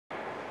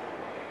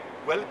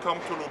Welcome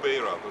to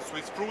Lubera, the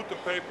Swiss fruit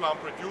and berry plant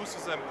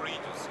producers and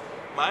breeders.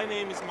 My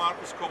name is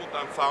Markus Kobold,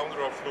 I'm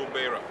founder of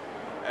Lubera.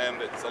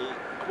 And it's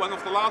one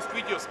of the last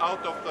videos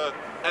out of the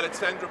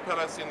Alexandra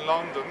Palace in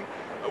London.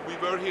 We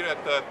were here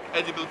at the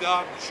Edible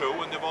Garden show,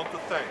 and I want to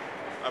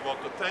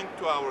thank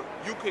to our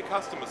UK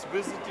customers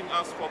visiting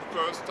us for the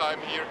first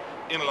time here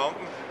in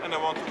London, and I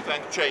want to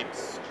thank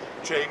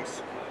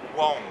James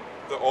Wong,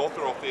 the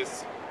author of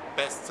this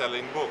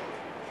best-selling book.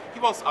 He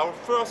was our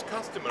first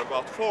customer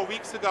about 4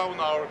 weeks ago on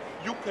our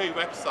UK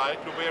website,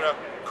 Lubera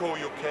Co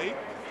UK,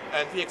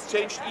 and we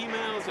exchanged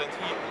emails and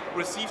he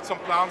received some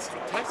plants to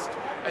test.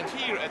 And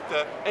here at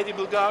the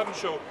Edible Garden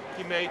show,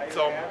 he made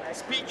some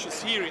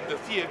speeches here in the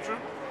theatre,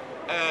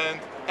 and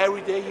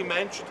every day he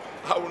mentioned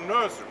our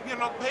nursery. We are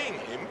not paying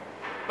him,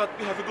 but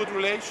we have a good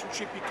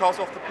relationship because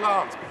of the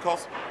plants,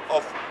 because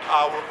of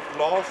our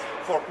love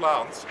for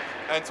plants.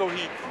 And so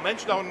he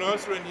mentioned our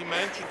nursery, and he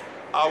mentioned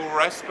our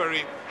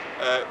raspberry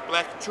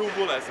black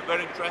tubule as a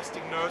very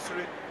interesting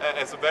nursery,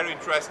 as a very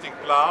interesting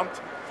plant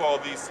for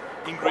these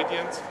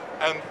ingredients.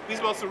 And this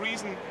was the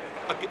reason,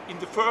 in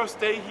the first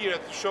day here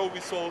at the show, we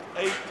sold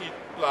 80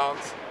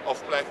 plants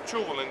of black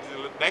tubule, and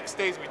in the next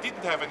days we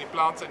didn't have any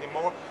plants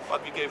anymore,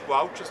 but we gave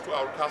vouchers to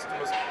our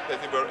customers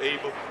that they were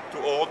able to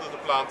order the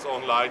plants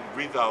online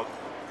without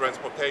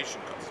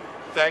transportation costs.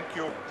 Thank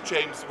you,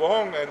 James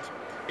Wong, and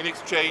in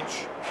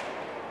exchange,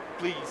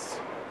 please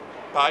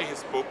buy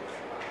his book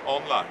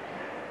online.